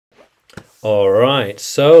Alright,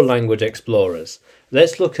 so language explorers,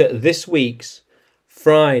 let's look at this week's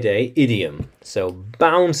Friday idiom. So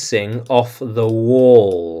bouncing off the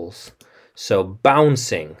walls. So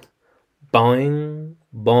bouncing. Boing,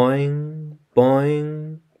 boing,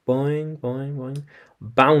 boing, boing, boing, boing.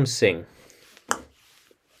 Bouncing.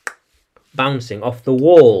 Bouncing off the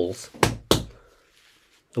walls.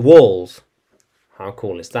 The walls. How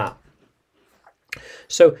cool is that?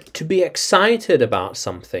 So to be excited about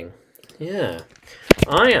something. Yeah,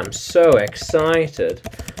 I am so excited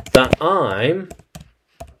that I'm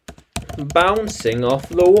bouncing off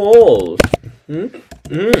the walls.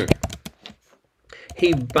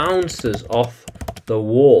 He bounces off the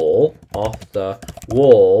wall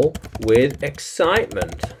with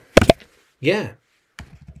excitement. Yeah.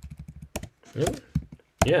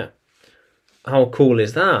 Yeah. How cool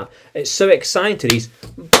is that? It's so excited. He's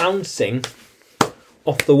bouncing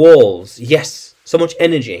off the walls. Yes, so much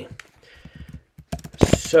energy.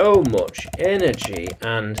 So much energy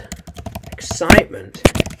and excitement.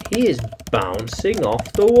 He is bouncing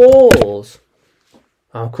off the walls.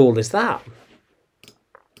 How cool is that?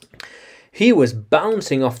 He was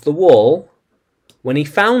bouncing off the wall when he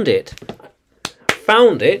found it.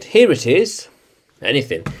 Found it. Here it is.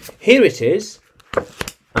 Anything. Here it is.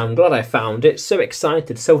 I'm glad I found it. So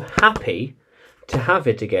excited, so happy to have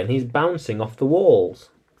it again. He's bouncing off the walls.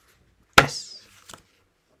 Yes.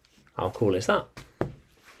 How cool is that?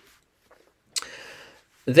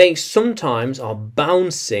 They sometimes are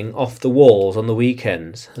bouncing off the walls on the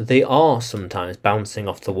weekends. They are sometimes bouncing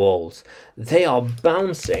off the walls. They are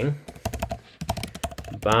bouncing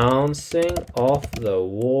off the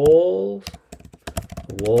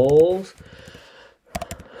walls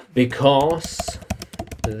because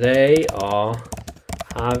they are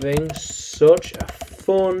having such a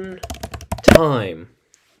fun time.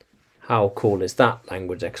 How cool is that,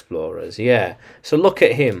 language explorers? Yeah. So look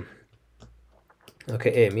at him. Look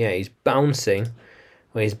at him. Yeah, he's bouncing.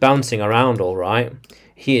 Well, he's bouncing around all right.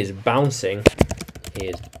 He is bouncing.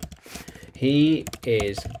 He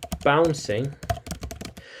is bouncing,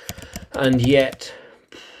 and yet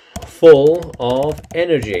full of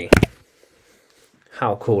energy.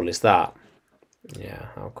 How cool is that? Yeah,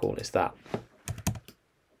 how cool is that?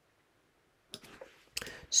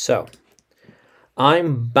 So,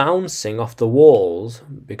 I'm bouncing off the walls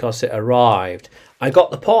because it arrived. I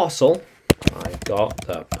got the parcel. And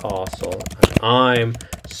I'm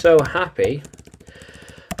so happy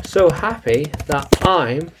that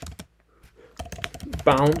I'm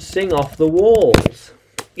bouncing off the walls.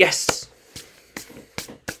 Yes!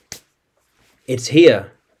 It's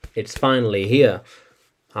here. It's finally here.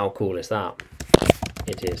 How cool is that?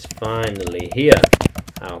 It is finally here.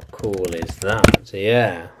 How cool is that?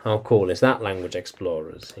 Yeah. How cool is that, language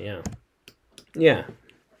explorers? Yeah. Yeah.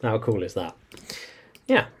 How cool is that?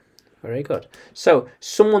 Yeah. Very good. So,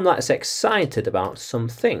 someone that's excited about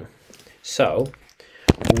something. So,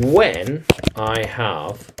 when I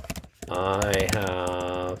have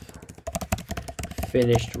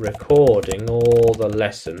finished recording all the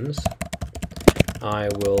lessons, I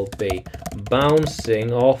will be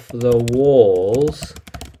bouncing off the walls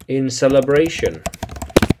in celebration.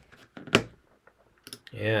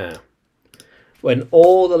 Yeah. When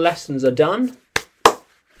all the lessons are done,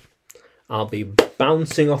 I'll be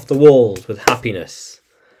bouncing off the walls with happiness.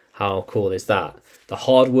 How cool is that? The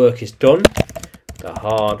hard work is done. The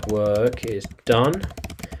hard work is done,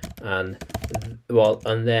 and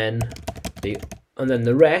then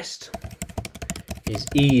the rest is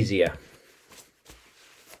easier.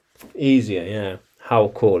 Easier, yeah. How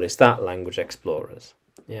cool is that, language explorers?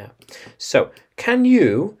 Yeah. So, can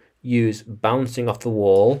you use bouncing off the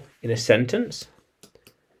wall in a sentence?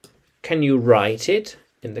 Can you write it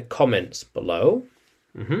in the comments below?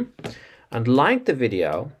 And like the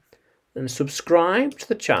video and subscribe to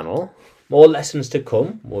the channel. More lessons to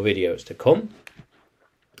come, more videos to come.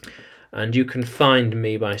 And you can find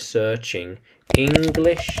me by searching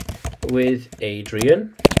English with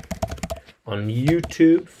Adrian on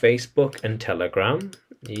YouTube, Facebook and Telegram.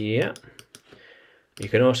 Yeah. You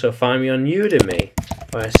can also find me on Udemy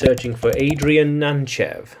by searching for Adrian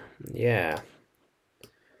Nanchev. Yeah.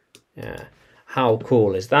 Yeah. How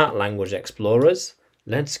cool is that, language explorers?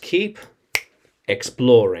 Let's keep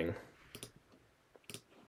exploring.